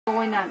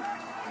going on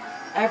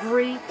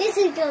every This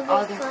is gonna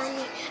be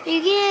funny. Are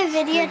you getting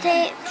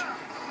videotaped?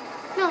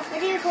 No,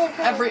 videotape.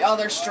 Every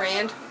other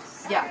strand.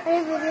 Yeah. Are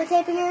you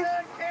videotaping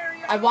her?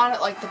 I want it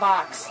like the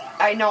box.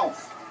 I know.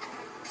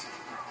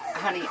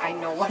 Honey, I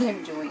know what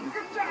I'm doing.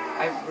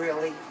 I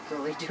really,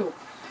 really do.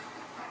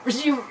 Do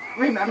you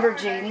remember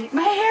Janie?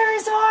 My hair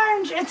is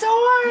orange. It's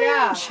orange.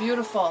 Yeah,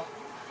 beautiful.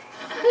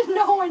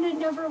 No, and it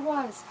never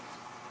was.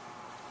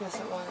 Yes,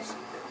 it was.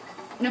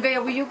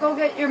 Nevaeh, will you go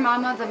get your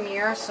mama the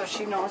mirror so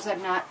she knows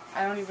I'm not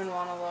I don't even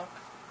want to look.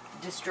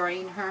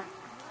 destroying her?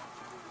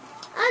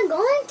 I'm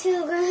going to.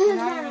 I'm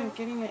not even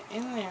getting it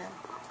in there.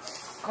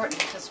 Courtney,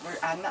 because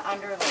we're on the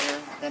underlayer.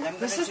 Then I'm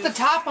This gonna is do the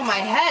top of my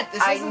head.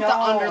 This I isn't know. the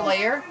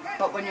underlayer.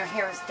 But when your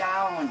hair is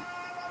down.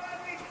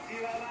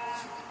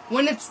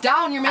 When it's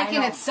down, you're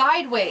making know. it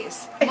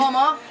sideways.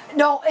 Mama,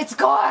 No, it's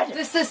good.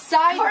 this is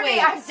sideways. Courtney,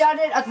 I've done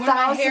it a when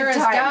thousand my hair times.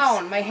 is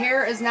down. My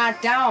hair is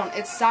not down.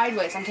 It's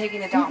sideways. I'm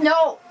taking it down.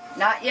 No,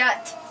 not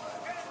yet.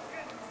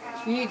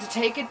 You need to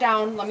take it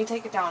down. Let me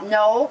take it down.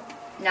 No,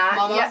 not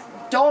Mama? yet.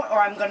 Don't, or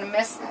I'm going to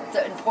miss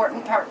the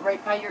important part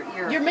right by your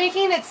ear. You're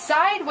making it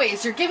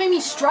sideways. You're giving me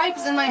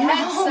stripes in my head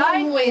No,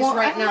 sideways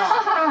right I'm now.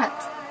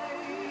 not.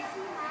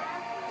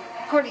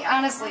 Courtney,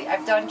 honestly,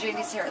 I've done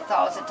Janie's hair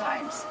 1,000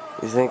 times.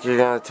 You think you're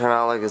gonna turn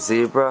out like a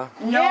zebra?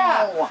 No.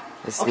 Yeah.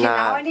 It's Okay, not.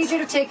 now I need you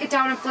to take it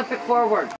down and flip it forward.